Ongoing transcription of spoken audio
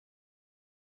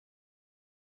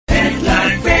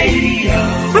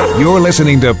You're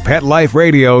listening to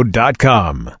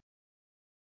PetLifeRadio.com.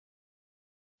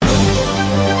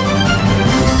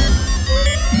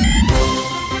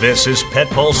 This is Pet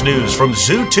Pulse News from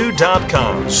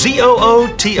Zootoo.com.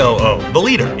 ZOOTOO, the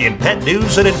leader in pet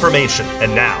news and information.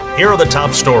 And now, here are the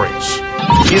top stories.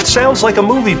 It sounds like a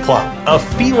movie plot. A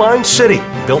feline city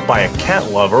built by a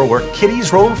cat lover where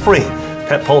kitties roam free.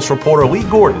 Pet Pulse reporter Lee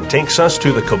Gordon takes us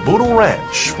to the Caboodle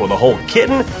Ranch for the whole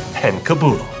kitten and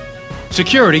caboodle.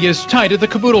 Security is tight at the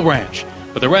Caboodle Ranch,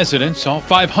 but the residents, all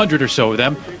 500 or so of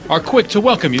them, are quick to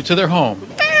welcome you to their home.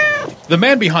 The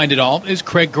man behind it all is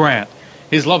Craig Grant.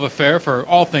 His love affair for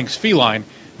all things feline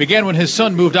began when his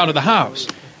son moved out of the house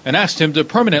and asked him to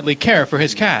permanently care for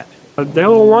his cat. They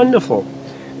were wonderful.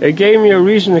 It gave me a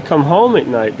reason to come home at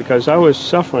night because I was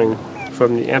suffering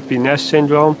from the empty nest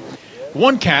syndrome.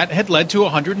 One cat had led to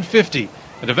 150,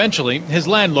 but eventually his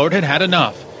landlord had had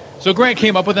enough. So Grant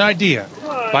came up with an idea: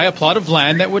 buy a plot of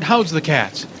land that would house the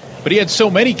cats. But he had so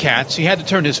many cats, he had to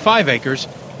turn his 5 acres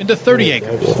into 30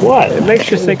 acres. What? It makes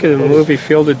you think of the movie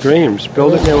Field of Dreams.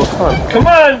 Build it and they will come. Come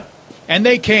on! And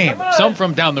they came, some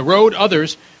from down the road,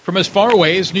 others from as far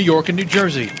away as New York and New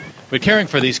Jersey. But caring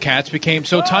for these cats became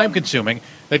so time-consuming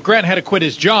that Grant had to quit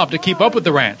his job to keep up with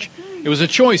the ranch. It was a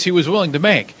choice he was willing to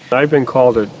make. I've been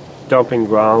called a dumping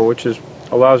ground, which is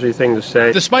a lousy thing to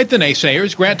say. Despite the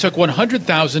naysayers, Grant took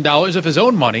 $100,000 of his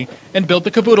own money and built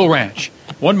the Caboodle Ranch.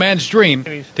 One man's dream,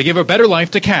 to give a better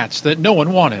life to cats that no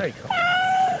one wanted.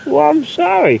 Well, I'm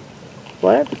sorry.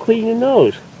 Well, I have to clean your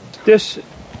nose. This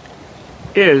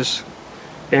is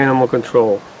animal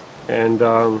control, and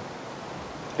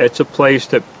it's a place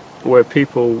where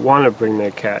people want to bring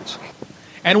their cats.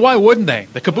 And why wouldn't they?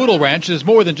 The Caboodle Ranch is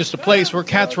more than just a place where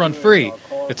cats run free.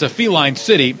 It's a feline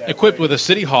city equipped with a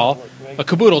city hall, a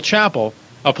caboodle chapel,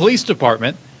 a police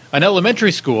department, an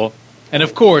elementary school, and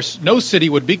of course, no city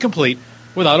would be complete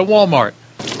without a Walmart.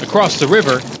 Across the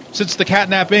river sits the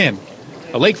Catnap Inn,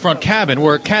 a lakefront cabin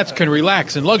where cats can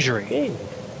relax in luxury. Hey,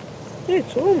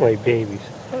 it's all my babies.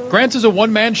 Grant's is a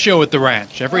one-man show at the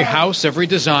ranch. Every house, every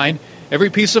design, every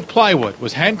piece of plywood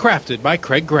was handcrafted by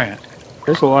Craig Grant.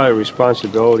 There's a lot of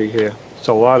responsibility here. It's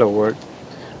a lot of work.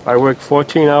 I work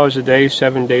 14 hours a day,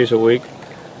 7 days a week,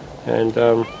 and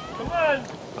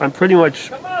I'm pretty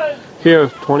much here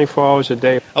 24 hours a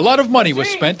day. A lot of money was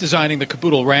spent designing the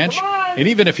Caboodle Ranch, and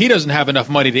even if he doesn't have enough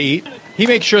money to eat, he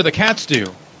makes sure the cats do.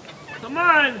 Come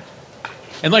on!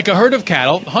 And like a herd of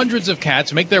cattle, hundreds of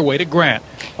cats make their way to Grant,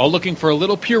 all looking for a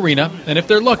little Purina, and if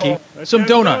they're lucky, some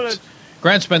donuts.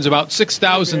 Grant spends about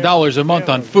 $6,000 a month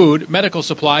on food, medical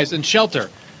supplies, and shelter,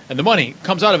 and the money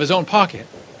comes out of his own pocket.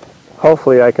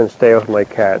 Hopefully I can stay with my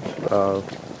cats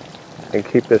and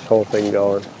keep this whole thing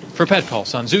going. For Pet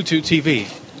Pulse on Zootoo TV,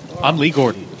 I'm Lee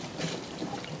Gordon.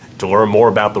 To learn more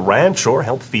about the ranch or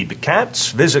help feed the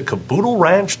cats, visit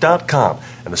CaboodleRanch.com.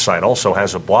 And the site also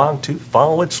has a blog to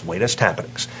follow its latest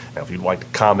happenings. Now, if you'd like to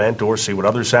comment or see what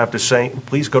others have to say,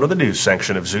 please go to the news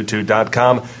section of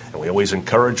Zootoo.com. And we always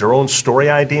encourage your own story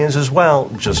ideas as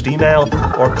well. Just email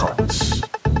or call us.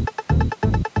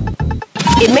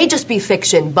 It may just be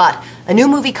fiction, but a new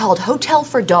movie called Hotel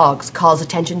for Dogs calls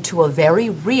attention to a very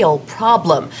real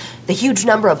problem: the huge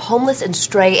number of homeless and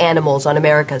stray animals on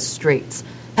America's streets.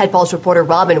 Pet Pulse reporter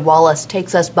Robin Wallace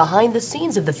takes us behind the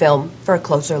scenes of the film for a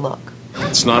closer look.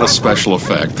 It's not a special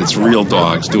effect. It's real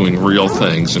dogs doing real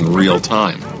things in real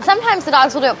time. Sometimes the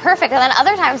dogs will do it perfect, and then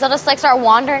other times they'll just start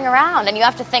wandering around, and you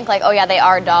have to think oh yeah, they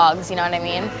are dogs, you know what I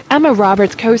mean? Emma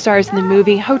Roberts co-stars in the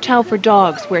movie Hotel for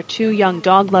Dogs, where 2 young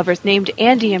dog lovers named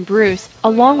Andy and Bruce,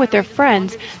 along with their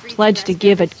friends, pledge to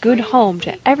give a good home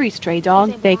to every stray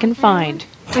dog they can find.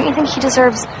 Don't you think he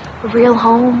deserves a real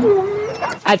home?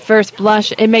 At first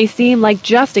blush, it may seem like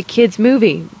just a kid's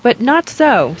movie, but not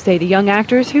so, say the young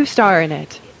actors who star in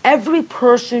it. Every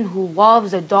person who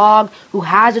loves a dog, who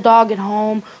has a dog at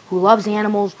home, who loves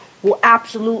animals, will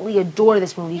absolutely adore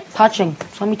this movie. Touching.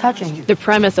 Let me touch him. The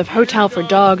premise of Hotel for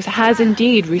Dogs has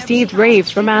indeed received raves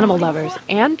from animal lovers,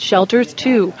 and shelters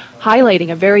too,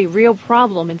 highlighting a very real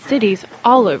problem in cities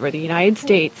all over the United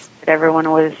States. Everyone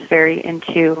was very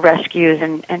into rescues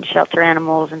and shelter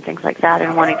animals and things like that,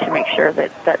 and wanting to make sure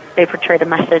that they portrayed a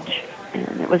message.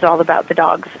 And it was all about the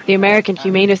dogs. The American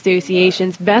Humane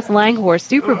Association's Beth Langhorst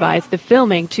supervised the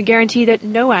filming to guarantee that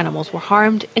no animals were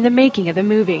harmed in the making of the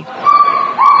movie.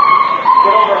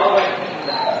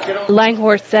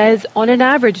 Langhorst says on an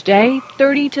average day,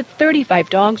 30 to 35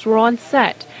 dogs were on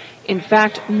set. In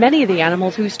fact, many of the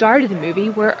animals who starred in the movie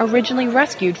were originally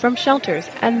rescued from shelters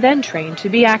and then trained to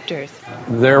be actors.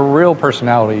 Their real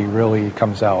personality really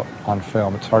comes out on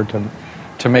film. It's hard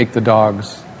to make the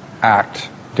dogs act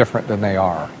different than they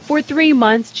are. For 3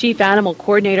 months, Chief Animal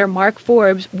Coordinator Mark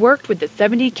Forbes worked with the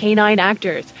 70 canine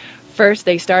actors. First,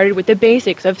 they started with the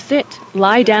basics of sit,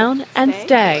 lie down, and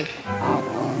stay.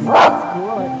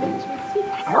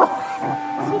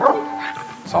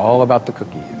 It's all about the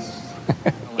cookies.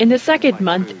 In the second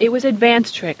month, it was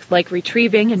advanced tricks like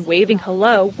retrieving and waving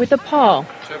hello with a paw.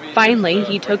 Finally,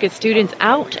 he took his students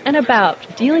out and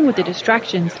about, dealing with the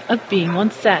distractions of being on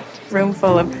set. Room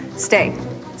full of stay,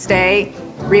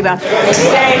 rebound,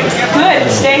 stay,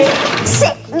 good, stay,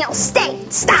 sit, no, stay,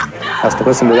 stop. Has to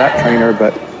listen to that trainer,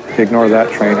 but ignore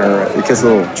that trainer. It gets a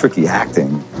little tricky acting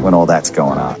when all that's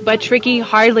going on. But Tricky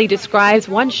hardly describes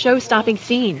one show-stopping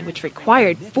scene, which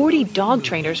required 40 dog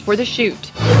trainers for the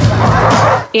shoot.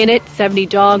 In it, 70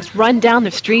 dogs run down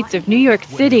the streets of New York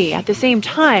City at the same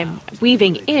time,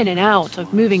 weaving in and out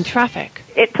of moving traffic.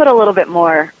 It put a little bit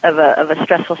more of a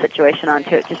stressful situation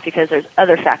onto it, just because there's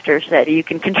other factors that you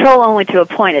can control only to a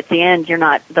point. At the end, you're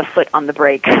not the foot on the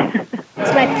brake.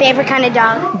 It's my favorite kind of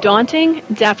dog. Daunting?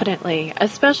 Definitely,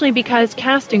 especially because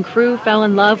cast and crew fell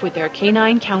in love with their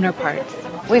canine counterparts.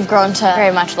 We've grown to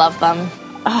very much love them.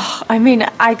 Oh,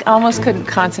 I almost couldn't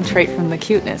concentrate from the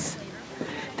cuteness.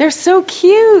 They're so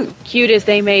cute. Cute as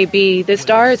they may be, the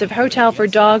stars of Hotel for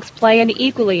Dogs play an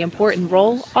equally important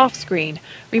role off-screen,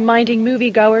 reminding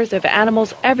moviegoers of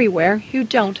animals everywhere who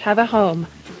don't have a home.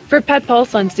 For Pet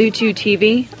Pulse on Zoo 2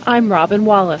 TV, I'm Robin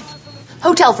Wallace.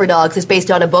 Hotel for Dogs is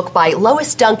based on a book by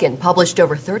Lois Duncan, published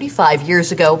over 35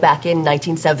 years ago, back in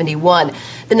 1971.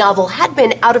 The novel had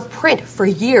been out of print for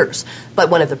years,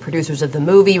 but one of the producers of the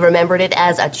movie remembered it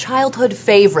as a childhood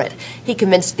favorite. He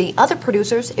convinced the other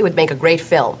producers it would make a great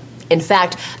film. In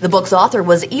fact, the book's author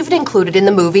was even included in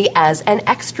the movie as an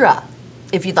extra.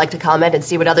 If you'd like to comment and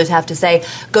see what others have to say,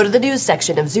 go to the news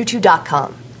section of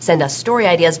Zoo2.com. Send us story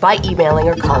ideas by emailing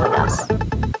or calling us.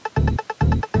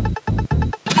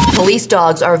 Police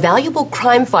dogs are valuable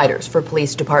crime fighters for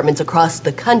police departments across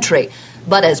the country.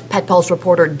 But as Pet Pulse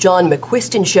reporter John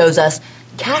McQuiston shows us,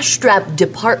 cash-strapped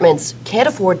departments can't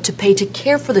afford to pay to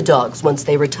care for the dogs once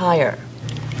they retire.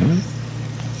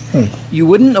 You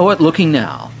wouldn't know it looking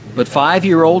now, but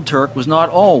 5-year-old Turk was not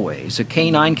always a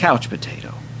canine couch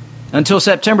potato. Until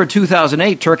September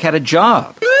 2008, Turk had a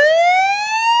job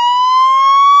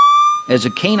as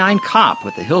a canine cop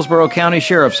with the Hillsborough County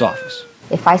Sheriff's Office.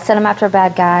 If I sent him after a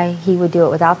bad guy, he would do it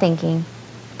without thinking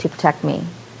to protect me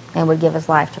and would give his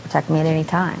life to protect me at any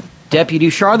time. Deputy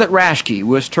Charlotte Raschke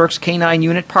was Turk's canine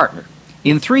unit partner.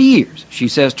 In 3 years, she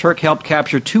says Turk helped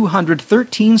capture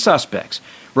 213 suspects,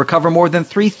 recover more than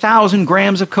 3,000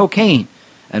 grams of cocaine,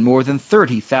 and more than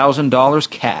 $30,000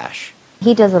 cash.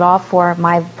 He does it all for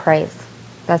my praise.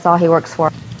 That's all he works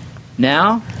for.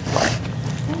 Now,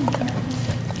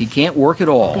 he can't work at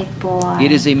all. Big boy.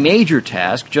 It is a major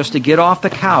task just to get off the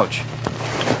couch.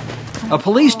 A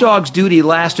police dog's duty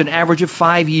lasts an average of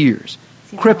 5 years.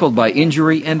 Crippled by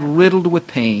injury and riddled with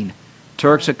pain,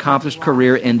 Turk's accomplished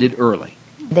career ended early.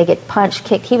 They get punched,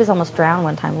 kicked. He was almost drowned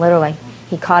one time, literally.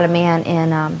 He caught a man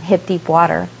in hip-deep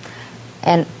water,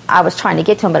 and I was trying to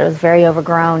get to him, but it was very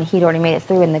overgrown. He'd already made it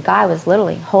through, and the guy was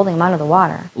literally holding him under the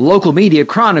water. Local media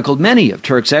chronicled many of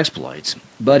Turk's exploits,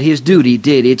 but his duty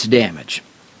did its damage.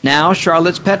 Now,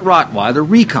 Charlotte's pet Rottweiler,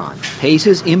 Recon,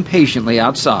 paces impatiently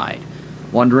outside,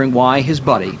 wondering why his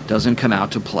buddy doesn't come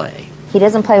out to play. He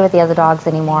doesn't play with the other dogs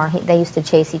anymore. They used to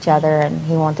chase each other, and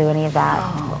he won't do any of that.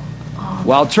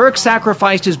 While Turk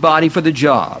sacrificed his body for the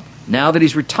job, now that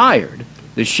he's retired,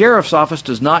 the Sheriff's Office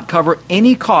does not cover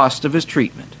any cost of his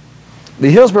treatment.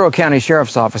 The Hillsborough County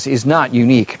Sheriff's Office is not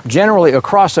unique. Generally,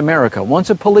 across America, once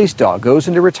a police dog goes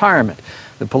into retirement,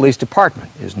 the police department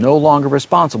is no longer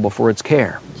responsible for its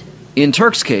care. In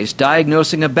Turk's case,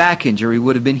 diagnosing a back injury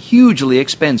would have been hugely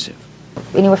expensive.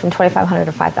 Anywhere from $2,500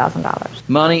 to $5,000.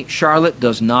 Money Charlotte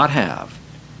does not have.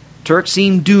 Turk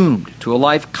seemed doomed to a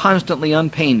life constantly on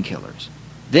painkillers.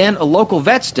 Then a local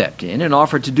vet stepped in and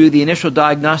offered to do the initial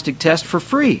diagnostic test for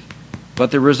free,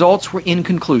 but the results were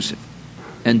inconclusive.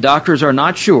 And doctors are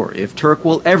not sure if Turk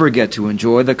will ever get to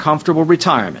enjoy the comfortable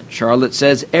retirement Charlotte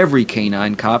says every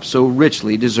canine cop so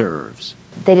richly deserves.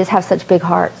 They just have such big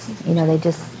hearts. They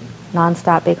just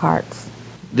non-stop big hearts.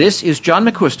 This is John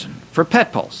McQuiston for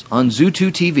Pet Pulse on Zoo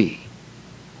 2 TV.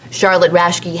 Charlotte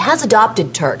Raschke has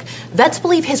adopted Turk. Vets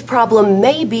believe his problem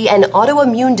may be an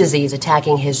autoimmune disease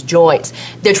attacking his joints.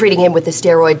 They're treating him with the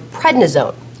steroid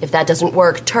prednisone. If that doesn't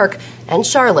work, Turk and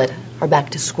Charlotte are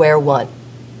back to square one.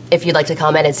 If you'd like to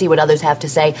comment and see what others have to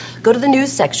say, go to the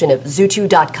news section of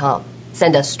Zoo2.com.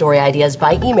 Send us story ideas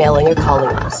by emailing or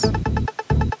calling us.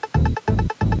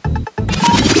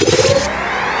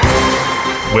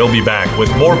 We'll be back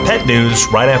with more pet news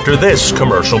right after this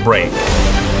commercial break.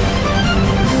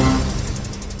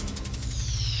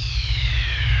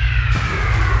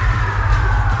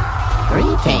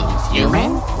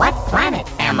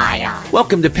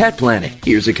 Welcome to Pet Planet.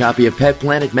 Here's a copy of Pet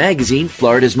Planet magazine,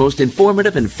 Florida's most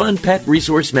informative and fun pet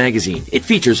resource magazine. It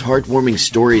features heartwarming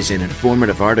stories and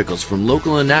informative articles from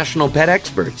local and national pet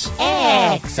experts.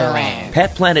 Excellent.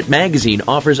 Pet Planet magazine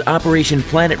offers Operation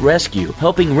Planet Rescue,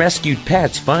 helping rescued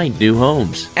pets find new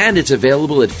homes. And it's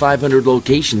available at 500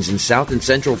 locations in South and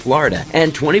Central Florida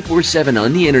and 24/7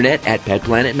 on the internet at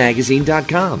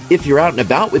petplanetmagazine.com. If you're out and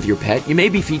about with your pet, you may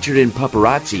be featured in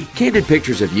Paparazzi, candid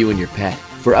pictures of you and your pet.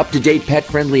 For up-to-date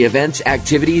pet-friendly events,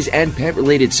 activities, and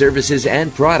pet-related services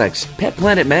and products, Pet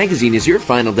Planet magazine is your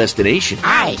final destination.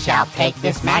 I shall take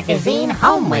this magazine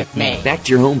home with me. Back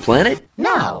to your home planet?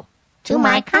 No, to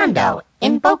my condo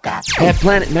in Boca. Pet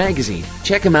Planet magazine.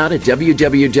 Check them out at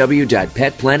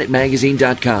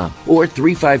www.petplanetmagazine.com or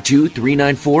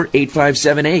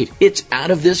 352-394-8578. It's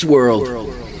out of this world.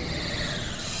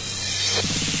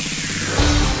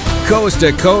 Coast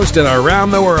to coast and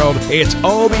around the world, it's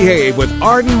Oh Behave with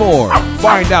Arden Moore.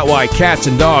 Find out why cats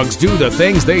and dogs do the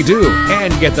things they do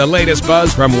and get the latest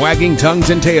buzz from wagging tongues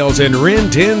and tails in Rin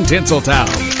Tin Tinseltown.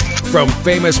 From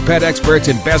famous pet experts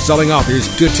and best-selling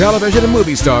authors to television and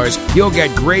movie stars, you'll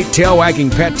get great tail-wagging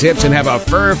pet tips and have a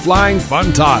fur-flying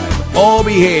fun time. Oh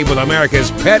Behave with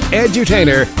America's pet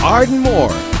edutainer, Arden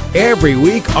Moore. Every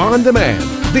week on demand.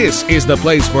 This is the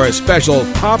place for a special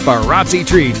paparazzi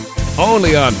treat.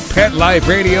 Only on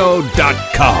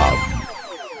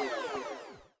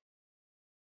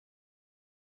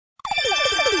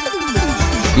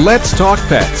PetLifeRadio.com. Let's Talk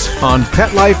Pets on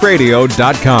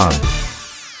PetLifeRadio.com.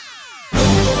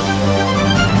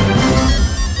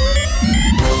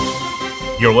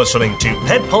 You're listening to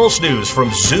Pet Pulse News from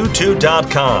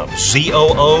Zootoo.com.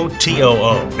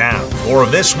 ZOOTOO. Now, more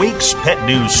of this week's pet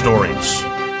news stories.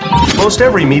 Most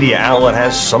every media outlet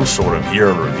has some sort of year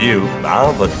in review,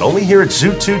 but only here at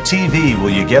Zootoo TV will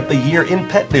you get the year in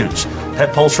pet news.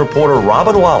 Pet Pulse reporter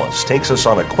Robin Wallace takes us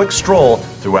on a quick stroll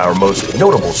through our most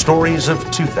notable stories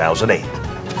of 2008.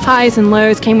 Highs and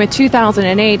lows came with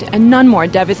 2008, and none more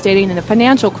devastating than the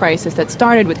financial crisis that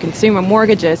started with consumer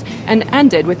mortgages and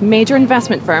ended with major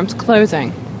investment firms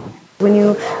closing. When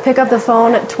you pick up the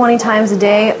phone 20 times a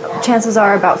day, chances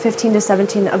are about 15 to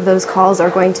 17 of those calls are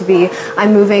going to be,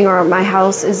 I'm moving, or my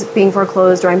house is being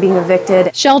foreclosed, or I'm being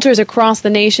evicted. Shelters across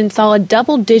the nation saw a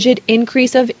double-digit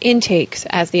increase of intakes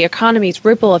as the economy's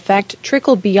ripple effect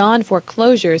trickled beyond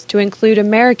foreclosures to include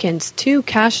Americans too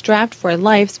cash-strapped for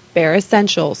life's bare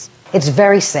essentials. It's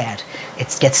very sad.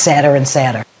 It gets sadder and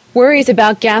sadder. Worries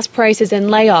about gas prices and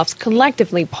layoffs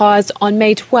collectively paused on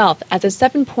May 12th as a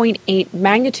 7.8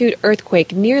 magnitude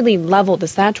earthquake nearly leveled the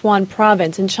Sichuan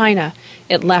province in China.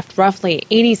 It left roughly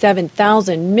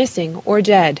 87,000 missing or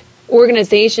dead.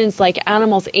 Organizations like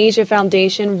Animals Asia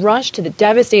Foundation rushed to the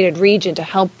devastated region to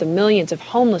help the millions of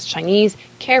homeless Chinese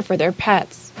care for their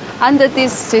pets. Under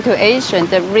this situation,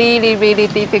 it's really, really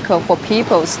difficult for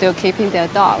people still keeping their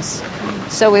dogs.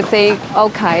 So we think,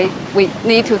 okay, we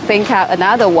need to think out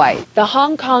another way. The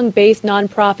Hong Kong-based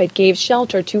nonprofit gave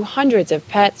shelter to hundreds of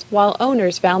pets while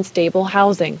owners found stable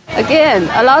housing. Again,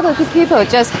 a lot of people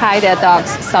just hide their dogs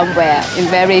somewhere in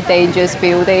very dangerous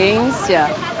buildings.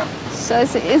 Yeah. So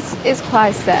it's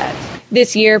quite sad.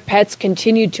 This year, pets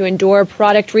continued to endure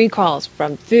product recalls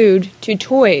from food to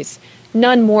toys.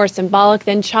 None more symbolic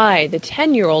than Chai, the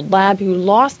 10-year-old lab who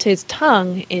lost his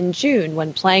tongue in June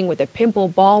when playing with a pimple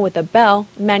ball with a bell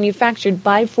manufactured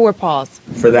by Four Paws.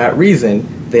 For that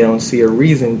reason, they don't see a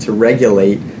reason to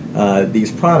regulate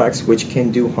these products, which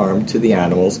can do harm to the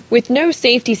animals. With no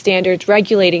safety standards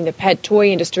regulating the pet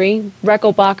toy industry,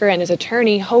 Reckelbacher and his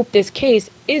attorney hope this case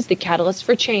is the catalyst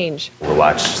for change. To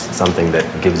watch something that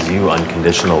gives you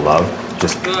unconditional love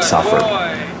just suffer,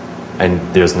 and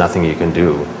there's nothing you can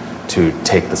do to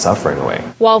take the suffering away.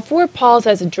 While Four Paws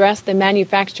has addressed the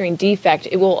manufacturing defect,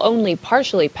 it will only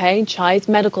partially pay Chai's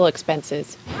medical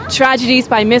expenses. Tragedies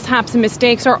by mishaps and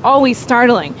mistakes are always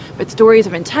startling, but stories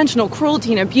of intentional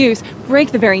cruelty and abuse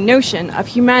break the very notion of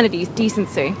humanity's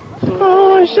decency.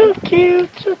 Oh, so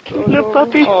cute little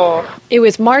puppy. It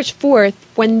was March 4th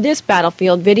when this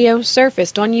battlefield video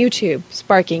surfaced on YouTube,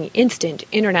 sparking instant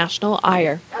international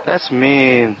ire. That's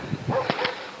mean.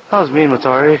 That was mean,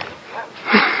 Matari.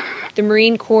 The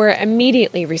Marine Corps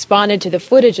immediately responded to the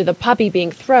footage of the puppy being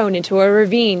thrown into a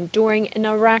ravine during an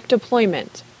Iraq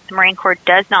deployment. The Marine Corps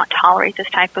does not tolerate this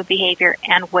type of behavior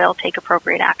and will take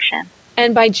appropriate action.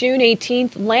 And by June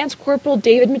 18th, Lance Corporal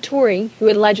David Maturi,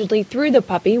 who allegedly threw the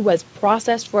puppy, was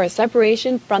processed for a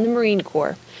separation from the Marine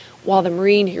Corps. while the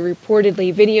Marine who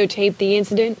reportedly videotaped the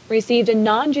incident received a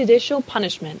non-judicial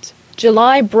punishment.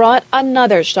 July brought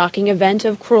another shocking event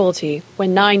of cruelty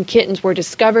when 9 kittens were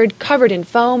discovered covered in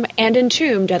foam and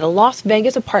entombed at a Las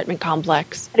Vegas apartment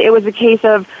complex. It was a case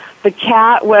of the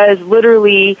cat was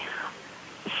literally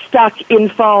stuck in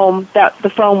foam, that the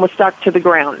foam was stuck to the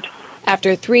ground.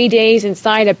 After 3 days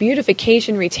inside a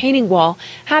beautification retaining wall,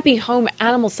 Happy Home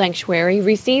Animal Sanctuary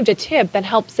received a tip that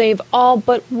helped save all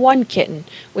but 1 kitten,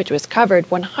 which was covered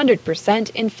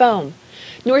 100% in foam.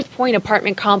 North Point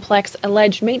apartment complex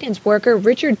alleged maintenance worker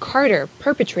Richard Carter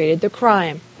perpetrated the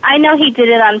crime. I know he did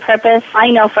it on purpose. I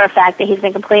know for a fact that he's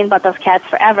been complaining about those cats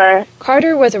forever.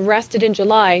 Carter was arrested in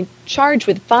July, charged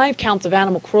with 5 counts of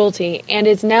animal cruelty, and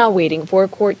is now waiting for a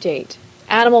court date.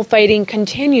 Animal fighting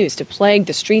continues to plague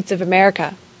the streets of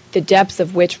America, the depths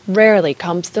of which rarely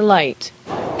comes to light.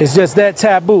 It's just that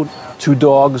taboo. 2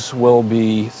 dogs will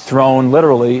be thrown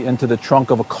literally into the trunk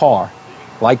of a car,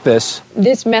 like this.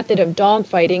 This method of dog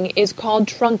fighting is called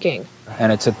trunking.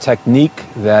 And it's a technique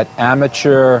that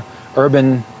amateur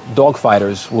urban dog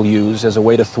fighters will use as a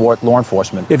way to thwart law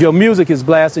enforcement. If your music is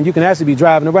blasting, you can actually be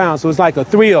driving around, so it's like a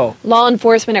thrill. Law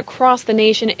enforcement across the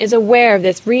nation is aware of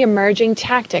this re-emerging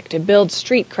tactic to build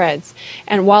street creds.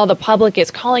 And while the public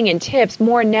is calling in tips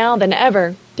more now than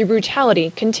ever, the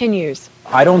brutality continues.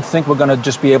 I don't think we're going to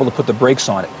just be able to put the brakes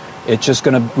on it. We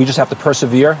just have to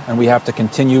persevere, and we have to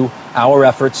continue our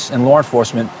efforts in law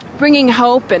enforcement. Bringing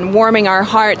hope and warming our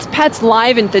hearts, Pets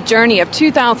livened the journey of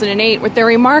 2008 with their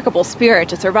remarkable spirit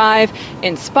to survive,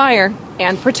 inspire,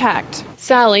 and protect.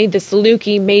 Sally, the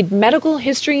Saluki, made medical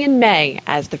history in May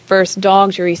as the first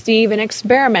dog to receive an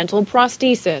experimental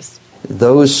prosthesis.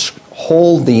 Those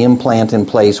hold the implant in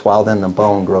place while then the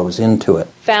bone grows into it.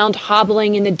 Found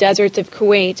hobbling in the deserts of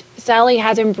Kuwait, Sally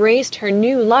has embraced her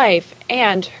new life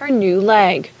and her new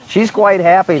leg. She's quite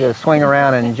happy to swing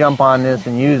around and jump on this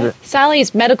and use it.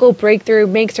 Sally's medical breakthrough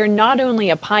makes her not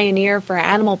only a pioneer for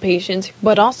animal patients,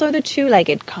 but also the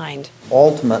 2-legged kind.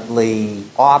 Ultimately,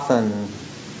 often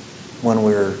when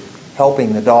we're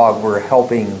helping the dog, we're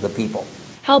helping the people.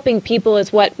 Helping people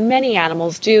is what many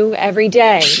animals do every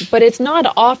day, but it's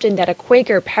not often that a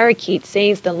Quaker parakeet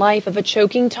saves the life of a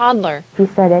choking toddler. He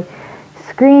started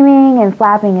screaming and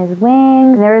flapping his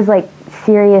wings. There was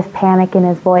serious panic in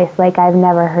his voice like I've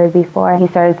never heard before. He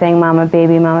started saying, "Mama,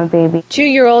 baby, Mama, baby."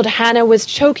 2-year-old Hannah was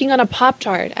choking on a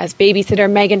Pop-Tart as babysitter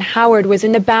Megan Howard was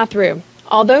in the bathroom.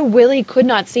 Although Willie could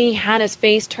not see Hannah's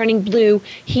face turning blue,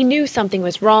 he knew something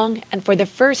was wrong, and for the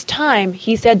first time,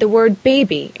 he said the word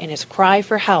baby in his cry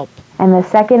for help. And the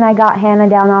second I got Hannah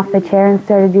down off the chair and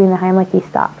started doing the Heimlich, he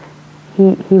stopped.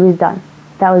 He was done.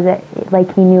 That was it.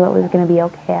 He knew it was going to be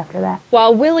okay after that.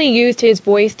 While Willie used his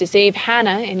voice to save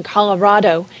Hannah in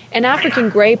Colorado, an African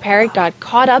gray parrot got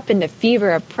caught up in the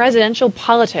fever of presidential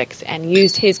politics and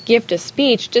used his gift of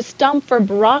speech to stump for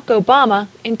Barack Obama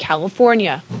in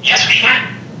California. Yes, we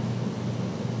can.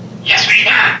 Yes, we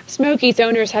can. Smokey's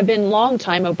owners have been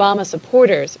longtime Obama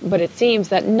supporters, but it seems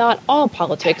that not all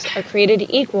politics are created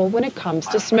equal when it comes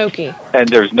to Smokey. And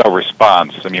there's no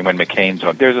response. I mean, when McCain's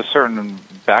on, there's a certain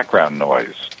background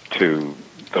noise to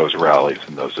those rallies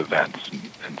and those events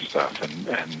and stuff.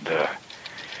 And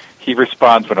he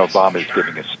responds when Obama is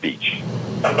giving a speech.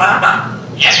 Obama,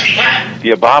 yes, we can.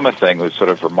 The Obama thing was sort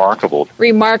of remarkable.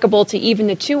 Remarkable to even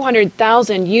the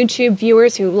 200,000 YouTube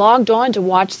viewers who logged on to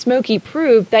watch Smokey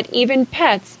prove that even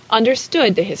pets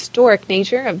understood the historic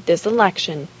nature of this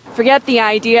election. Forget the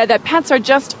idea that pets are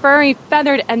just furry,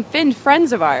 feathered, and finned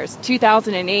friends of ours.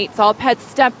 2008 saw pets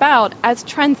step out as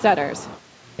trendsetters.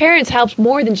 Parents helped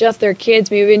more than just their kids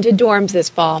move into dorms this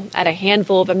fall. At a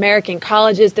handful of American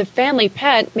colleges, the family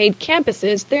pet made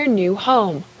campuses their new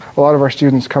home. A lot of our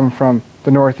students come from the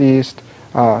Northeast,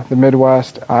 the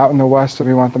Midwest, out in the West, so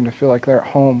we want them to feel like they're at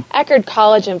home. Eckerd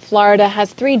College in Florida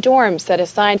has 3 dorms set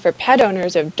aside for pet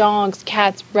owners of dogs,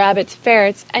 cats, rabbits,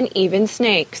 ferrets, and even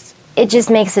snakes. It just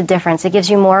makes a difference. It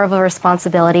gives you more of a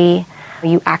responsibility.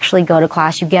 You actually go to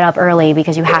class. You get up early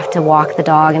because you have to walk the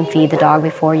dog and feed the dog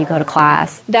before you go to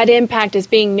class. That impact is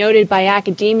being noted by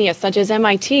academia such as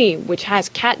MIT, which has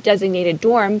cat-designated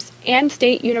dorms, and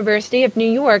State University of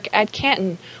New York at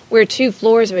Canton, where 2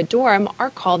 floors of a dorm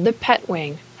are called the Pet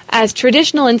Wing. As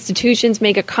traditional institutions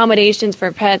make accommodations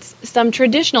for pets, some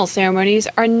traditional ceremonies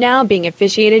are now being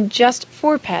officiated just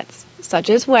for pets, such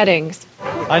as weddings.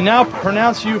 I now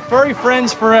pronounce you furry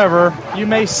friends forever. You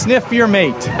may sniff your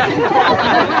mate.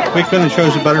 We couldn't have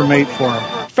chosen a better mate for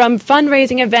him. From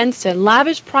fundraising events to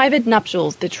lavish private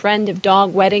nuptials, the trend of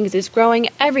dog weddings is growing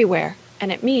everywhere,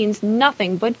 and it means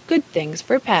nothing but good things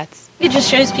for pets. It just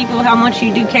shows people how much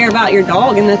you do care about your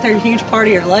dog and that they're a huge part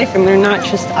of your life and they're not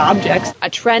just objects. A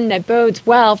trend that bodes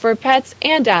well for pets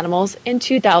and animals in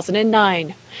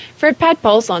 2009. For Pet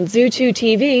Pulse on Zoo2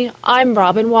 TV, I'm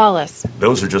Robin Wallace.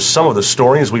 Those are just some of the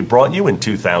stories we brought you in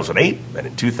 2008, and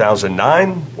in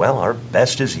 2009, well, our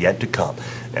best is yet to come.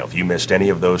 Now, if you missed any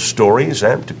of those stories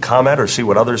and to comment or see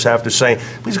what others have to say,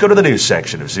 please go to the news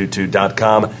section of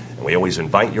Zoo2.com, and we always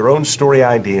invite your own story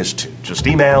ideas too. Just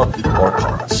email or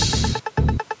call us.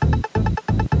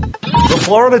 The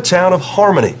Florida town of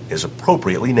Harmony is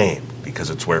appropriately named because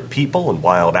it's where people and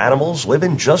wild animals live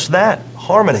in just that,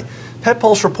 harmony. Pet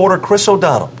Pulse reporter Chris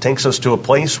O'Donnell takes us to a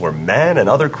place where man and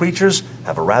other creatures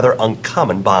have a rather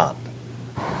uncommon bond.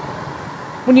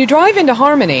 When you drive into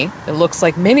Harmony, it looks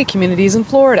like many communities in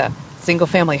Florida.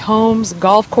 Single-family homes,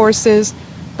 golf courses.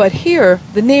 But here,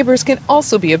 the neighbors can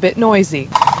also be a bit noisy.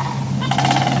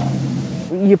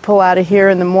 You pull out of here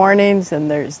in the mornings,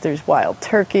 and there's wild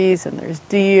turkeys, and there's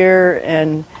deer,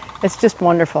 and it's just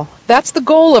wonderful. That's the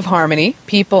goal of Harmony,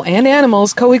 people and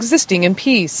animals coexisting in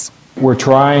peace. We're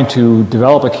trying to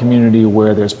develop a community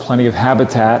where there's plenty of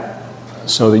habitat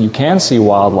so that you can see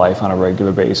wildlife on a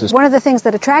regular basis. One of the things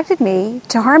that attracted me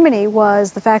to Harmony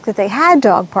was the fact that they had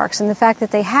dog parks and the fact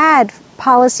that they had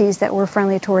policies that were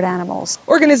friendly toward animals.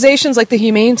 Organizations like the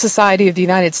Humane Society of the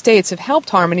United States have helped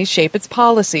Harmony shape its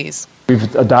policies.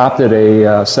 We've adopted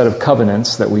a set of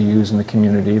covenants that we use in the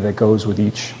community that goes with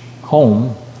each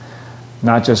home,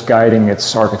 not just guiding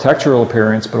its architectural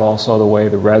appearance, but also the way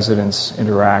the residents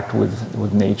interact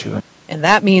with nature. And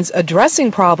that means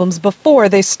addressing problems before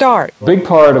they start. A big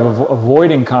part of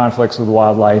avoiding conflicts with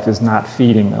wildlife is not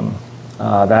feeding them.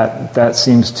 That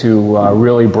seems to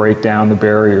really break down the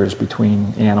barriers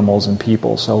between animals and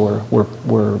people. So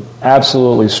we're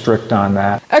absolutely strict on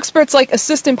that. Experts like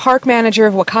Assistant Park Manager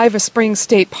of Wekiva Springs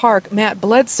State Park, Matt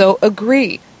Bledsoe,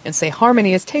 agree and say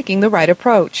Harmony is taking the right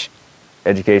approach.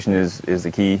 Education is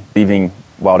the key. Leaving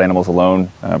wild animals alone,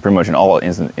 pretty much in all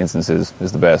instances,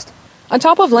 is the best. On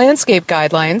top of landscape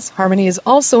guidelines, Harmony is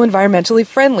also environmentally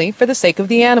friendly for the sake of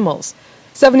the animals.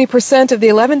 70% of the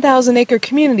 11,000-acre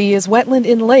community is wetland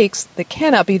in lakes that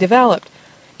cannot be developed.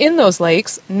 In those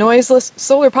lakes, noiseless,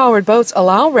 solar-powered boats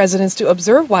allow residents to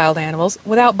observe wild animals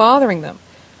without bothering them.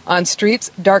 On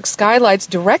streets, dark skylights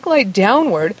direct light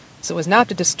downward so as not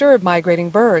to disturb migrating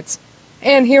birds.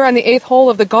 And here on the 8th hole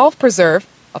of the Golf Preserve,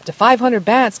 up to 500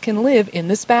 bats can live in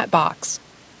this bat box.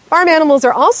 Farm animals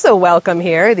are also welcome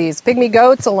here. These pygmy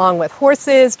goats, along with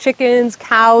horses, chickens,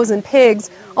 cows, and pigs,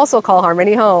 also call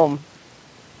Harmony home.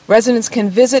 Residents can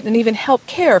visit and even help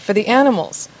care for the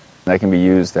animals. That can be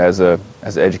used as an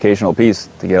educational piece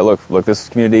to get a look, this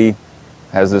community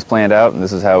has this planned out, and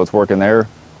this is how it's working there,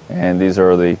 and these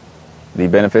are the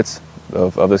benefits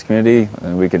of this community,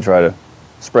 and we can try to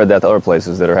spread that to other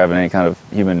places that are having any kind of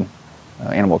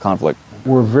human-animal conflict.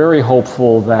 We're very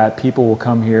hopeful that people will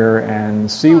come here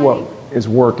and see what is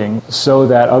working so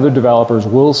that other developers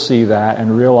will see that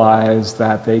and realize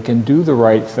that they can do the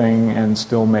right thing and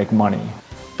still make money.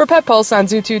 For Pet Pulse on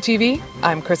Zoo2 TV,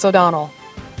 I'm Chris O'Donnell.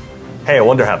 Hey, I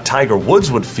wonder how Tiger Woods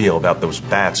would feel about those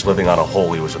bats living on a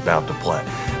hole he was about to play.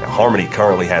 Now, Harmony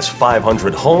currently has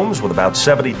 500 homes with about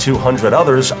 7,200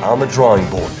 others on the drawing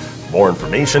board. For more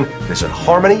information, visit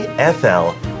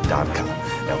harmonyfl.com.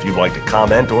 Now, if you'd like to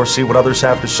comment or see what others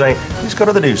have to say, please go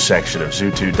to the news section of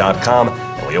Zoo2.com,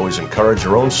 and we always encourage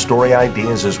your own story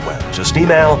ideas as well. Just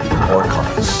email or call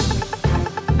us.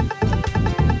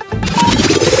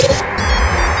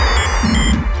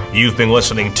 You've been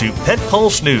listening to Pet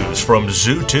Pulse News from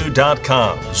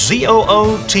Zoo2.com.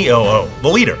 ZOOTOO, the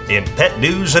leader in pet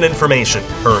news and information.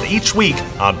 Heard each week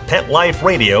on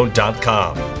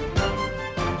PetLifeRadio.com.